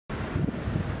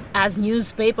As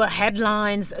newspaper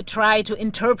headlines try to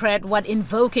interpret what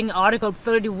invoking Article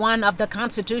 31 of the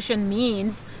Constitution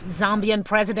means, Zambian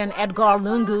President Edgar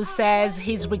Lungu says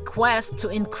his request to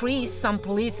increase some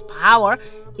police power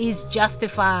is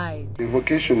justified. The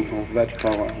invocation of that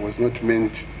power was not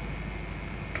meant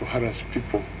to harass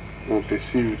people or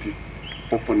perceived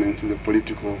opponents in the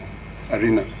political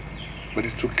arena, but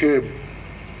it's to curb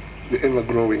the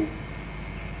ever-growing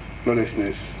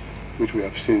lawlessness which we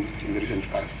have seen in the recent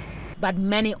past. But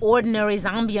many ordinary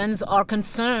Zambians are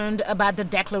concerned about the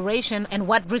declaration and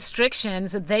what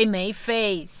restrictions they may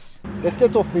face. The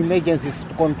state of emergency is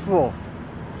to control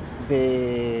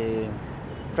the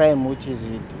crime which is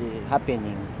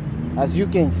happening. As you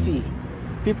can see,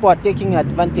 people are taking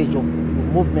advantage of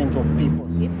movement of people.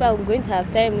 If I'm going to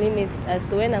have time limits as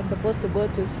to when I'm supposed to go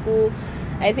to school,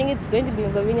 I think it's going to be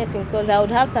inconveniencing because I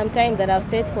would have some time that I've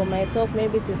set for myself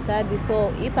maybe to study.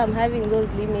 So if I'm having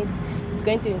those limits, it's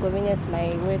going to inconvenience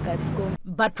my work at school.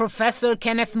 But Professor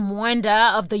Kenneth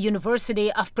Mwenda of the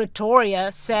University of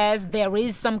Pretoria says there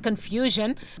is some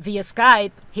confusion. Via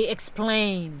Skype, he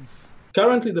explains.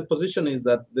 Currently, the position is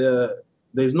that there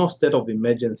is no state of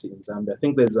emergency in Zambia. I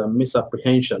think there's a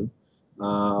misapprehension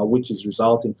which is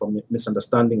resulting from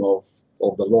misunderstanding of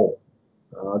the law.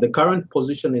 The current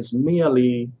position is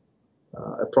merely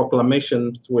a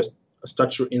proclamation through a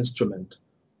statutory instrument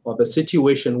of a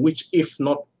situation which, if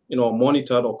not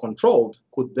monitored or controlled,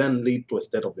 could then lead to a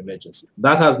state of emergency.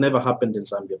 That has never happened in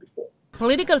Zambia before.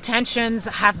 Political tensions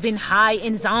have been high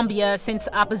in Zambia since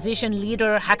opposition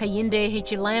leader Hakainde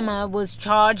Hichilema was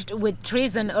charged with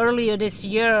treason earlier this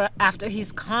year after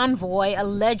his convoy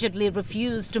allegedly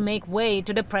refused to make way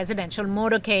to the presidential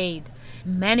motorcade.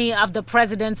 Many of the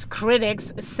president's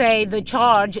critics say the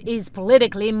charge is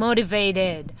politically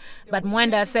motivated. But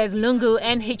Mwenda says Lungu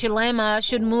and Hichilema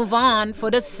should move on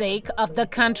for the sake of the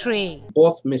country.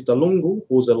 Both Mr. Lungu,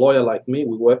 who's a lawyer like me,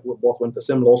 we both went to the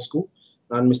same law school,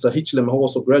 and Mr. Hichilema, who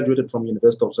also graduated from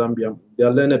University of Zambia, they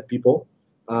are learned people,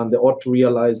 and they ought to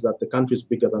realize that the country is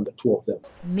bigger than the two of them.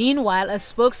 Meanwhile, a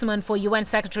spokesman for UN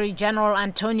Secretary General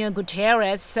Antonio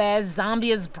Guterres says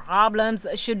Zambia's problems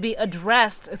should be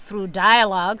addressed through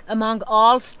dialogue among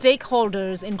all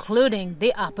stakeholders, including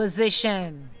the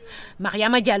opposition.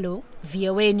 Mariama Diallo,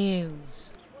 VOA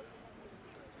News.